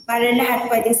 para lahat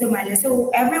pwedeng sumali.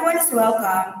 So, everyone is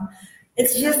welcome.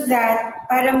 It's just that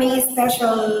para may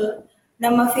special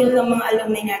na ma-feel ng mga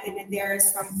alumni natin na there's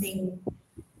something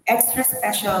extra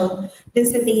special dun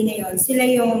sa day na yun. Sila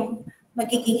yung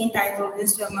magiging entitled dun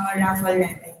sa mga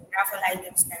raffle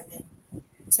items natin.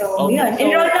 So, yun.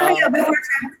 Enroll na kayo before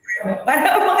September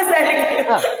para makasali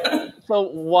kayo.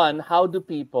 So, one, how do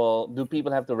people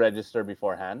have to register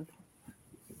beforehand?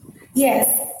 Yes.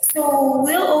 So,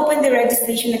 we'll open the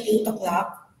registration at 8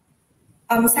 o'clock.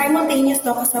 Simultaneous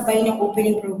to kasabay ng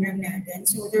opening program natin.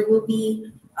 So, there will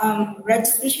be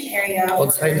registration area.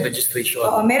 On-site registration.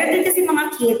 Meron din kasi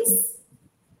mga kids.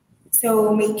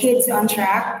 So, may kids on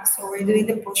track. So, we're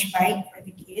doing the push bike for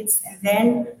the kids. And then,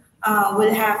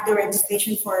 we'll have the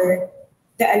registration for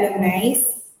the alumni.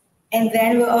 And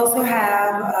then, we'll also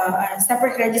have a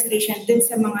separate registration dun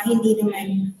sa mga hindi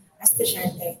naman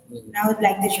estudyante na would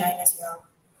like to join as well.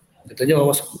 Ito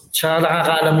nyo, siya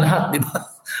nakakaalam lahat, di ba?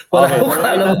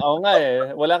 Oo nga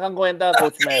eh. Wala kang kwenta,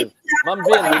 Coach Mel. Ma'am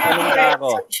Vin, may tanong pa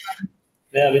ako.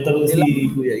 Kaya may tanong si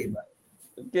Kuya Iba.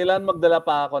 Kailan magdala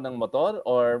pa ako ng motor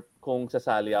or kung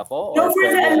sasali ako? No, for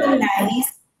the alumni.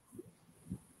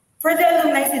 For the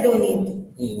alumni, you don't need.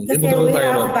 Kasi we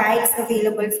have bikes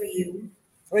available for you.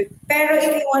 Wait. Pero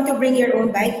if you want to bring your own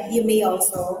bike, you may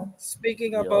also.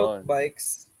 Speaking about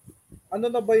bikes, ano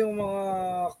na ba yung mga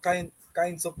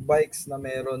kinds of bikes na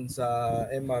meron sa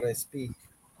MRSP?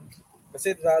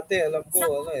 Kasi dati alam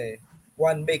ko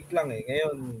one make lang eh.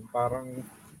 Ngayon parang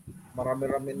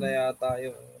marami-rami na yata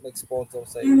yung nag-sponsor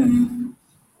sa iyo.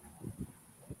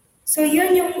 So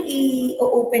yun yung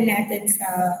i-open natin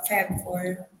sa Feb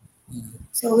 4.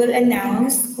 So we'll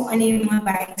announce kung ano yung mga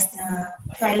bikes na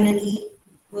finally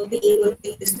will be able to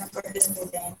use na for the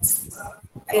students.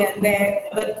 Ayun,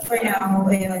 but for now,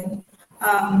 ayun,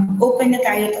 open na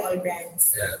tayo to all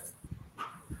brands.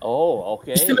 Oh,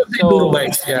 okay. Still have the enduro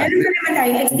bikes, yeah. Meron pa naman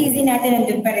tayo, XTZ natin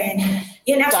nandun pa rin.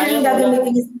 Yun actually yung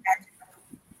gagamitin niya sa gadget.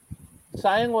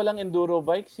 Sayang walang enduro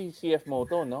bike si CF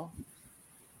Moto, no?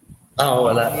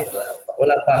 Wala.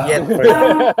 Wala pa. Yet,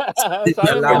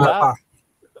 Sayang wala pa.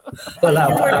 Wala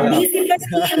pa. Busy pa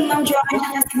si Ma'am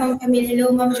Joanne at si Ma'am Camille. Hello,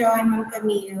 Ma'am Joanne, Ma'am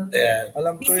Camille. Yeah.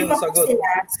 Alam ko Busy yung pa po sagot. sila.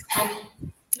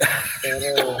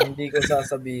 Pero hindi ko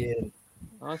sasabihin.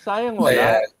 Sayang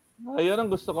wala. Ayun ang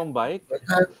gusto kong bike.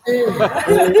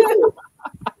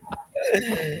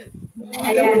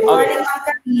 Ayan, morning Ma'am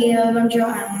Camille, Ma'am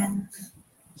Joanne.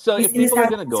 So if people are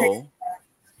gonna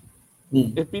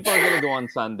go on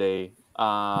Sunday,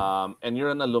 and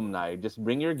you're an alumni, just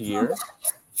bring your gear,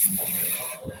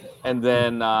 and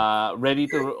then ready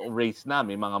to race na,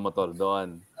 may mga motor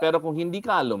doon. Pero kung hindi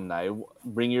ka alumni,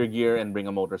 bring your gear and bring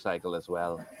a motorcycle as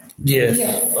well. Yes.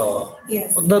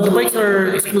 Yes. The bikes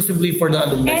are exclusively for the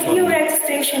alumni. And yung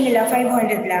registration nila,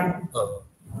 500 lang.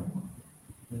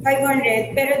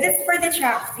 500, pero that's for the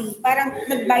track fee. Parang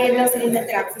nagbayad lang sila ng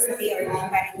track fee sa PRB,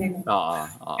 parang gano'n.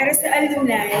 Pero sa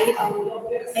alumni,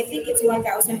 I think it's 1,000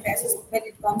 pesos when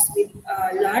it comes with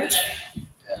lunch,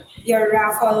 your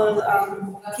raffle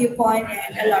coupon,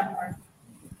 and a lot more.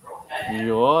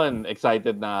 Yun,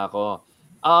 excited na ako.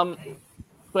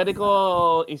 Pwede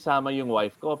ko isama yung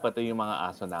wife ko, pati yung mga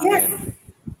aso namin.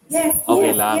 Yes.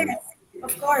 Okay lang. Yes.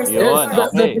 Of course. Yun,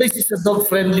 The place is a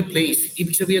dog-friendly place.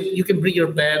 Ibig sabihin, you can bring your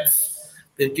pets,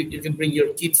 you can bring your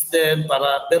kids din,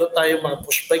 para meron tayong mga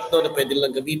push bike doon na pwede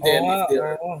lang gamitin. If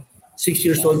they're 6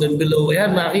 years old and below.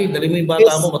 Ayan, Maki, dali mo yung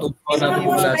bata mo, matutuwa natin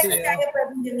mo natin.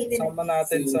 Sama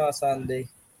natin sa Sunday.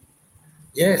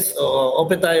 Yes,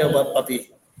 open tayo, papi.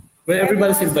 Where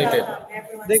everybody's invited.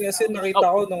 Hindi, kasi nakita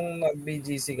ko nung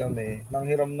nag-BGC kami,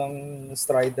 nanghiram ng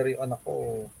strider yung anak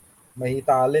ko. May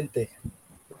talent eh.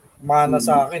 Mana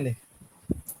sa akin eh.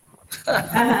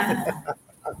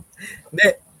 Hindi.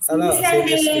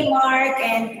 Sunday, Mark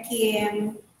and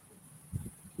Kim.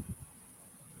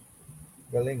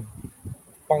 Galing.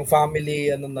 Pang family,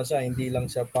 na siya, hindi lang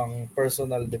siya pang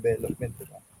personal development.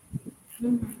 Diba?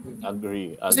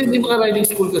 Agree. Kasi hindi mga riding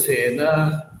school kasi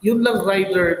na yun lang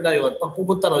rider na yun, pag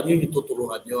pupunta ron, yun yung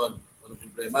tuturuan yun. Walang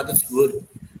problema, that's good.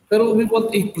 Pero we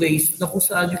want a place na kung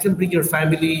saan you can bring your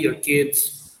family, your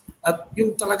kids, at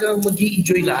yung talagang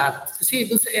mag-i-enjoy lahat. Kasi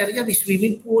doon sa area, may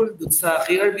swimming pool. Doon sa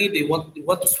KRB, they want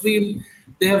to swim.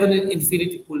 They have an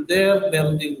infinity pool there.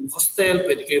 Meron din hostel.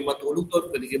 Pwede kayo matulog doon.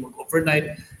 Pwede kayo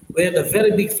mag-overnight. We have a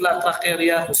very big flat track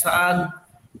area kung saan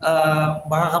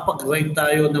makakapag-ride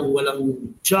tayo ng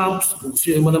walang jumps. Kung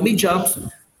gusto mo na may jumps,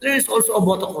 there is also a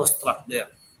motocross track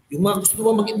there. Yung mga gusto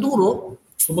mo mag-enduro,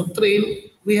 gusto mag-trail,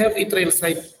 we have a trail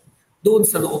site doon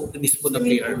sa loob mismo ng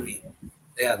KRB.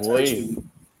 Ayan.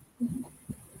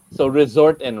 So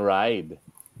resort and ride.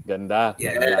 Ganda.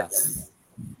 Yes.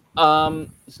 Ganda.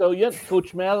 So yeah,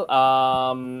 Coach Mel,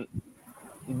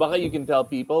 baka you can tell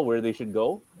people where they should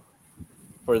go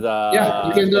for the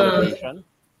celebration.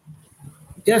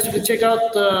 Yes, you can check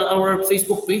out our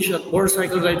Facebook page at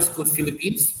Motorcycle Ride School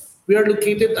Philippines. We are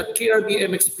located at KRB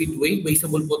MX Speedway.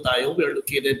 Basable po tayo. We are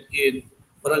located in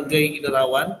Barangay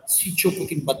Inarawan, Sitio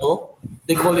Puting Bato.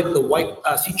 They call it the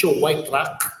Sitio White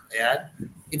Track. Ayan.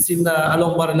 It's in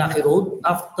along Maranaki Road.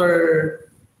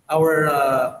 After our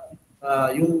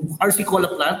yung RC Cola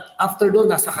plant, after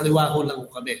doon, nasa kaliwa ko lang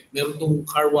kami. Meron tong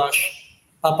car wash,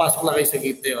 papasok lang kayo sa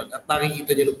gate na yun at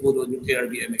nakikita niyo po doon yung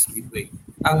KRB MX Speedway.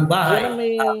 Ang bahay,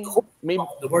 may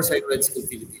the Motorcycle Ride School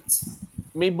Philippines.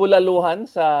 May bulaluhan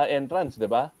sa entrance, di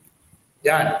ba?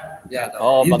 Yan.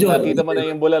 Pag nakita mo na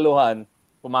yung bulaluhan,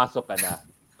 pumasok ka na.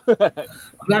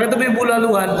 Pag nakita mo yung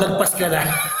bulaluhan, lagpas ka na.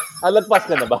 Lagpas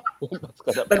ka na ba?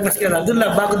 Lagpas ka na. Doon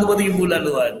lang, bago dumating yung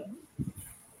bulaluhan.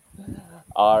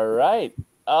 All right.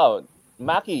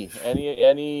 Maki,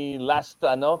 any last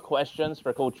questions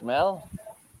for Coach Mel?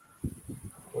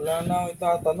 Wala na akong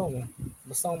itatanong.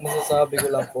 Basta ang masasabi ko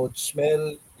lang, Coach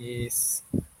Mel, is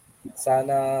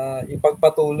sana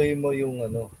ipagpatuloy mo yung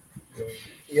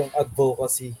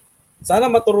advocacy. Sana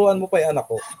maturuan mo pa yung anak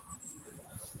ko.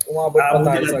 Umabot pa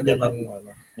tayo sa ganung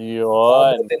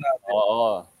Yun.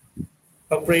 Oo.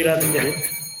 Pag-pray natin yan.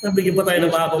 Nabigyan pa tayo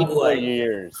ng mga pambuhay.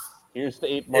 Here's to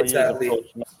 8 more years of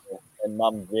Coach Mel. and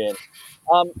Ma'am Vin.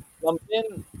 Ma'am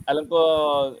Vin, alam ko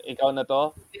ikaw na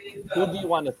to. Who do you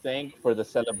want to thank for the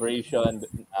celebration?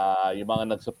 Yung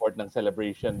mga nag-support ng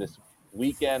celebration this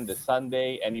weekend, this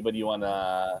Sunday? Anybody you want to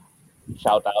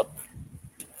shout out?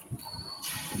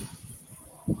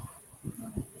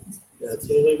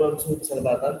 Ayun,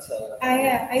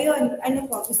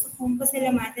 gusto kong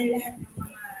pasalamatan lahat ng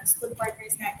mga school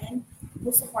partners natin who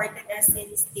supported us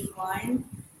since day one.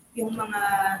 Yung mga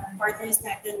partners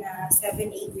natin na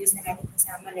 7-8 years na natin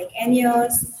kasama, like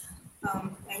Enyos,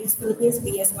 Enyos Philippines,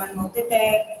 BS1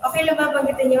 Multitech. Okay lang ba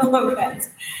banggitin niyo mga brands?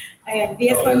 Ayan,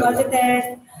 BS1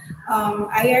 Multitech,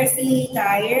 IRC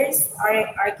Tires,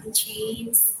 Arkin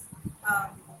Chains,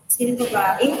 sino ko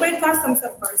ba? Import Customs,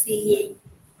 of course, si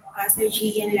Sir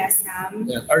Gian Lasam.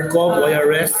 Artcom,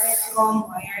 YRS.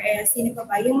 Artcom, YRS. Sino pa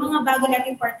ba? Yung mga bago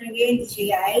nating partner ngayon,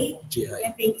 DJI.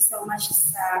 And thank you so much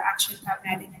sa Action Club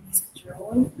natin na sa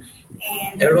drone.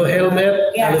 And Aero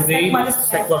Helmet, Elevate,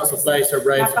 Sector Supply, Sir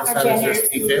Brian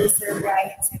Napaka-generous to Sir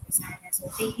Brian Secosana.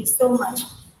 So thank you so much.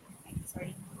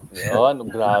 Sorry.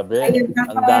 Grabe.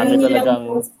 Ang dami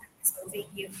talagang... So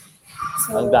thank you.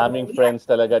 Ang daming friends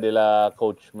talaga nila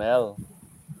Coach Mel.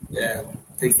 Yeah.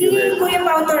 Si Kuya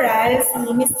Pao Toral, si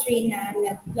Miss Trina,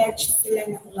 nag-pledge sila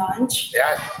ng lunch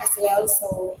as well.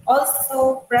 So,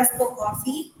 also, Presto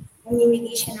Coffee,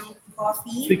 namimigay siya ng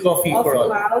coffee. Free coffee for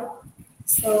all.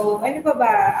 So, ano pa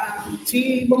ba?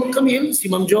 Si Ma'am Camille, si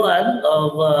Ma'am Joanne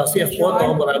of CF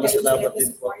Photo, maraming salamat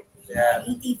din po.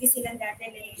 ETV silang dati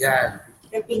na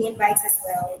they're bringing bikes as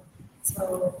well. So,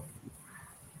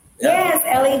 yes,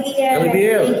 LABL.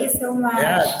 Thank you so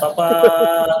much. Papa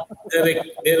Derek,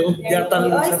 meron yatang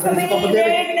Papa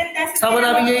Derek. Sama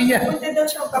namin ngayon niya. Punta daw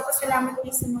siya, papasalamat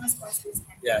ulit sa mga sponsors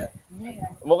natin.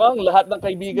 Mukhang lahat ng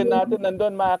kaibigan natin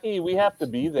nandun, Maki. We have to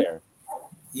be there.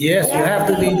 Yes, you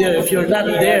have to be there. If you're not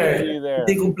there,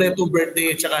 hindi kumpleto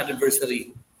birthday at saka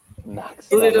anniversary.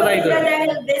 Tuloy na rider.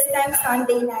 Dahil this time,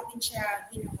 Sunday natin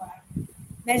siya ginawa.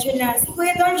 Medyo na. Si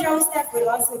Kuya Don Joseph will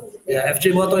also be there. FJ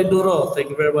Moto Enduro.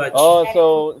 Thank you very much.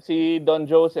 So si Don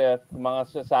Joseph, mga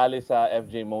sasali sa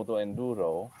FJ Moto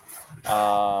Enduro,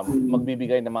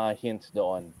 magbibigay ng mga hints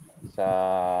doon sa...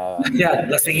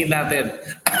 lasingin natin.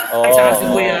 Tsaka si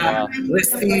Kuya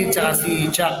Resty, tsaka si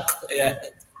Chuck.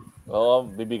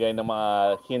 Bibigay ng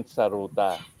mga hints sa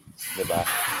ruta. Diba?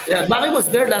 Maki was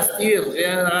there last year.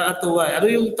 Kaya nakakatuwa. Ano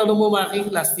yung tanong mo, Maki,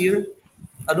 last year?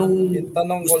 Yung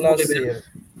tanong ko last year,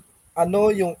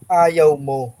 ano yung ayaw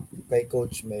mo kay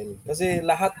Coach Mel? Kasi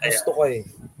lahat gusto ko eh.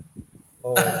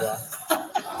 Diba?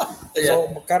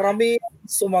 So, karamihan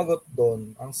sumagot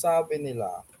doon, ang sabi nila,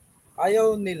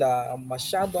 ayaw nila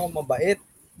masyado ang mabait.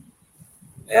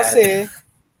 Kasi,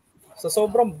 sa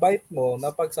sobrang bait mo,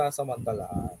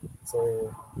 napagsasamantalaan. So,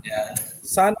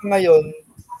 sana ngayon,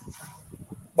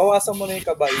 bawasan mo na yung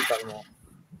kabaitan mo.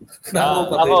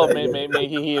 Ako, may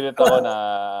hihirit ako na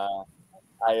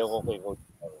ayaw ko kay Coach.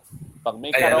 Pag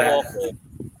may karaoke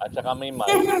at saka may mic,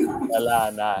 wala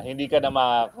na. Hindi ka na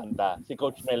makakanta. Si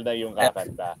Coach Mel na yung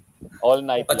kakanta. All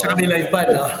night long. At saka may live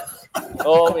band, no?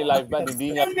 May live band.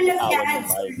 Hindi niya awan yung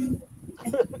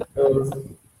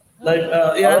mic.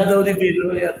 Yan daw ni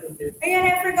Pedro. Ayun,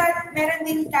 I forgot, meron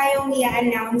din tayong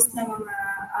i-announce na mga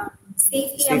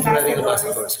safety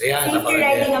ambassadors. Safety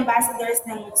riding ambassadors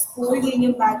ng school.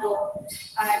 Yun yung bago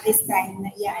this time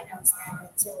na i-announce namin.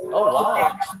 So,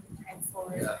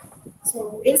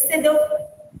 so instead of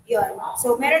yun,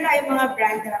 so meron tayong mga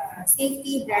brand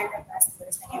safety brand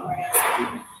ambassadors ng MRS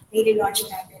na i-launch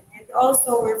natin. And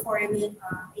also, we're forming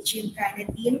a Gymkhana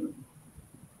team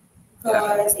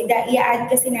because i-add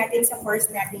kasi natin sa course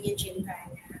natin yung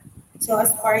Gymkhana. So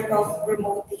as part of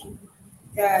promoting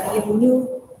yung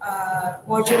new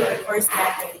modular course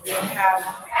natin, we have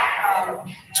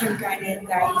Gymkhana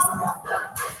guys na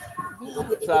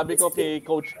sabi ko kay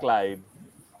Coach Clyde,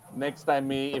 next time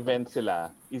may event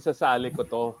sila, isasali ko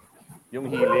to, yung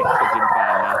hilig sa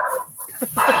Gymkhana.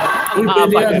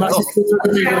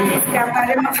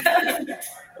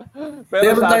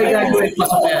 Pero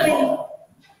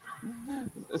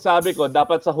sabi ko,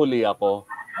 dapat sa huli ako.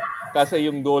 Kasi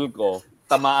yung goal ko,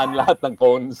 tamaan lahat ng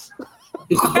cones.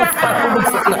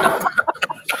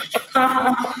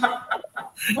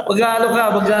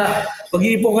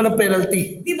 Mag-iipon ka ng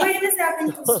penalty. Di ba yun nasabi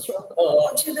ni Coach Joe?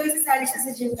 Pag siya daw isasali siya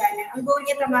sa Gymkhana, ang goal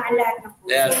niya tamaan lahat ng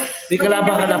cones. Di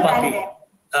kalaban ka na, papi.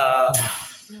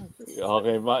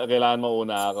 Okay, kailangan mo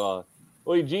una ako.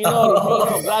 Uy, Gino,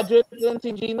 graduate din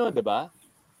si Gino, di ba?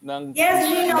 Yes,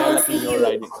 Gino, see you.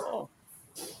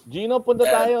 Gino, punta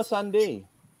tayo Sunday.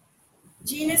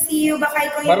 Gino, see you. Baka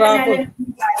ikaw yung panalo.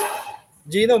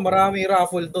 Gino, maraming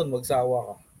raffle doon. Magsawa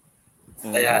ka.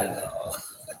 Ayan.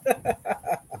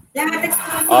 Lahat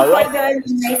exclusive Alright. for the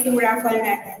alumni yung raffle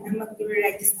natin na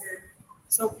mag-register.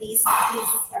 So please,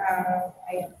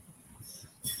 ayun.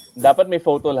 Dapat may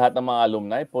photo lahat ng mga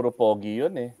alumni. Puro pogi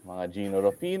yun eh. Mga Gino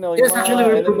Rufino. Yes, actually,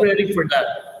 we're preparing for that.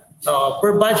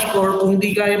 Per batch or kung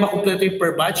hindi kaya makumpleto yung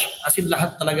per batch, as in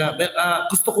lahat talaga.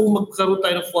 Gusto kong magkaroon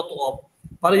tayo ng photo op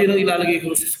para yun ang ilalagay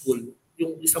ko sa school.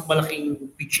 Yung isang malaking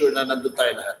picture na nandun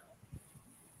tayo lahat.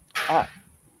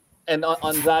 And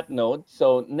on that note,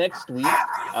 so next week,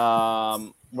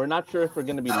 we're not sure if we're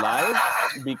going to be live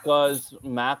because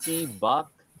Maki, Buck,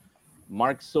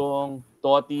 Mark Song,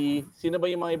 Toti, sino ba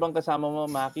yung mga ibang kasama mo,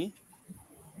 Maki?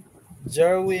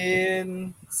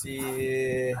 Jerwin, si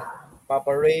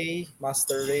Papa Ray,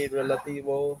 Master Ray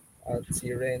Relativo, at si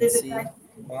Renzi,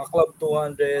 mga Club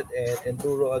 200 and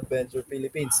Enduro Adventure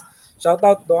Philippines. Shout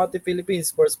out Ducati Philippines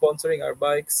for sponsoring our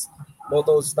bikes,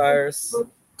 Motos Tires,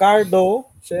 Cardo,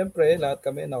 syempre, lahat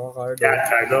kami naka-Cardo. Yeah,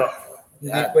 Cardo.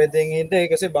 Hindi pwedeng hindi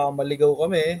kasi baka maligaw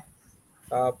kami.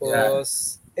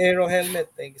 Tapos, Aero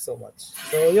Helmet, thank you so much.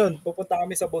 So yun, pupunta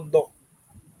kami sa bundok.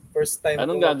 First time.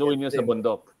 Anong gagawin niyo sa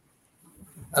bundok?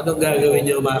 Anong gagawin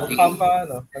niyo, Maki?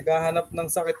 Naghahanap ng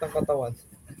sakit ng katawan.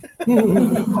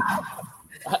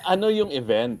 Ano yung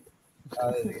event?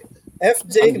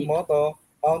 FJ Moto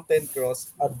Mountain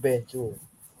Cross Adventure.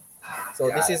 So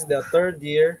this is the third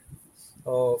year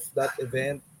of that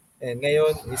event and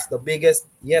ngayon is the biggest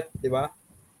yet, di ba?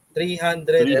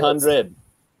 300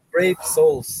 brave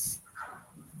souls.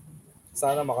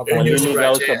 Sana makatawa.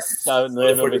 Maliligaw sa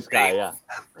Nueva Vizcaya.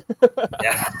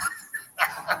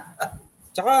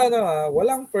 Tsaka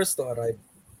walang first to arrive.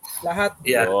 Lahat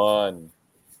yun.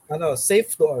 Safe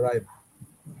to arrive.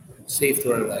 Safe to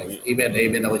arrive.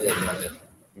 Amen ako dyan.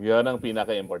 Yun ang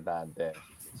pinaka-importante.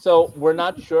 So, we're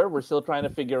not sure. We're still trying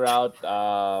to figure out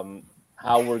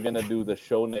how we're gonna do the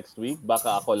show next week.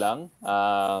 Baka ako lang.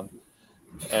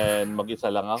 And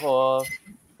mag-isa lang ako.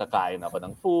 Kakain ako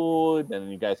ng food. And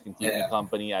you guys can keep me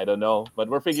company. I don't know. But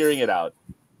we're figuring it out.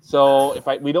 So, if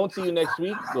we don't see you next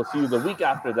week, we'll see you the week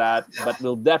after that. But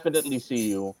we'll definitely see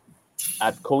you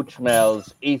at Coach Mel's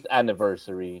 8th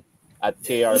anniversary at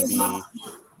KRB.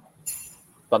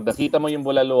 Pag nakita mo yung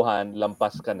bulaluhan,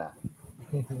 lampas ka na.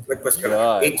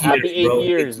 Happy 8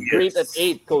 years. Great at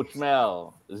 8, Coach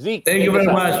Mel. Zeke. Thank you very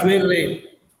much.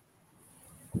 Really.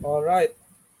 All right.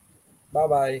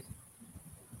 Bye-bye.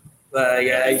 Bye,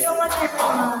 guys. Thank you so much,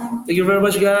 everyone. Thank you very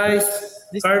much, guys.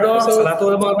 Cardo, sa lahat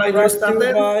ng mga riders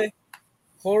natin.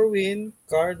 Corwin,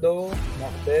 Cardo,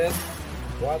 Macbeth,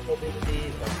 One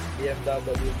Mobility,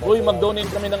 BMW. Uy, mag-donate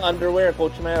kami ng underwear,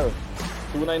 Coach Mel.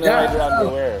 Tunay na rider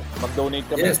underwear. Mag-donate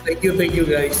kami. Yes, thank you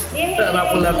guys.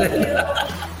 Raffle natin.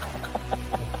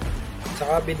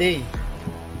 Saka bidet.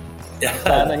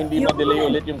 Sana hindi ma-delay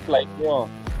ulit yung flight nyo.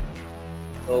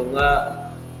 Oo nga.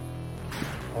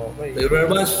 Okay. Thank you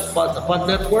very much, Pod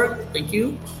Network. Thank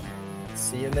you.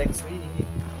 See you next week.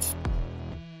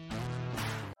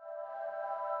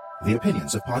 The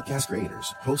opinions of podcast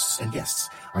creators, hosts, and guests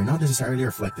are not necessarily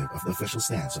reflective of the official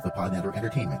stance of the Pod Network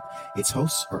Entertainment, its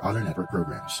hosts, or other network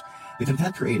programs. The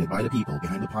content created by the people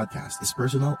behind the podcast is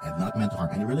personal and not meant to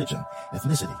harm any religion,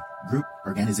 ethnicity, group,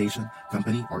 organization,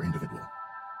 company, or individual.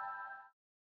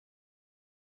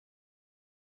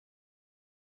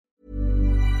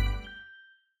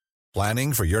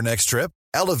 Planning for your next trip?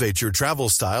 Elevate your travel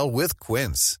style with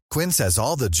Quince. Quince has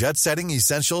all the jet-setting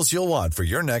essentials you'll want for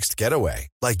your next getaway,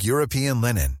 like European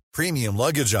linen, premium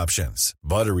luggage options,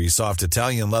 buttery soft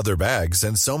Italian leather bags,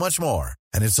 and so much more.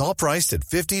 And it's all priced at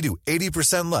 50 to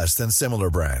 80% less than similar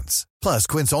brands. Plus,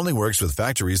 Quince only works with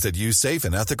factories that use safe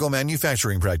and ethical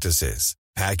manufacturing practices.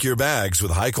 Pack your bags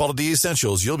with high-quality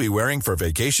essentials you'll be wearing for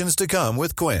vacations to come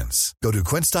with Quince. Go to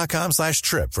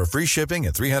quince.com/trip for free shipping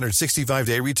and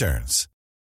 365-day returns.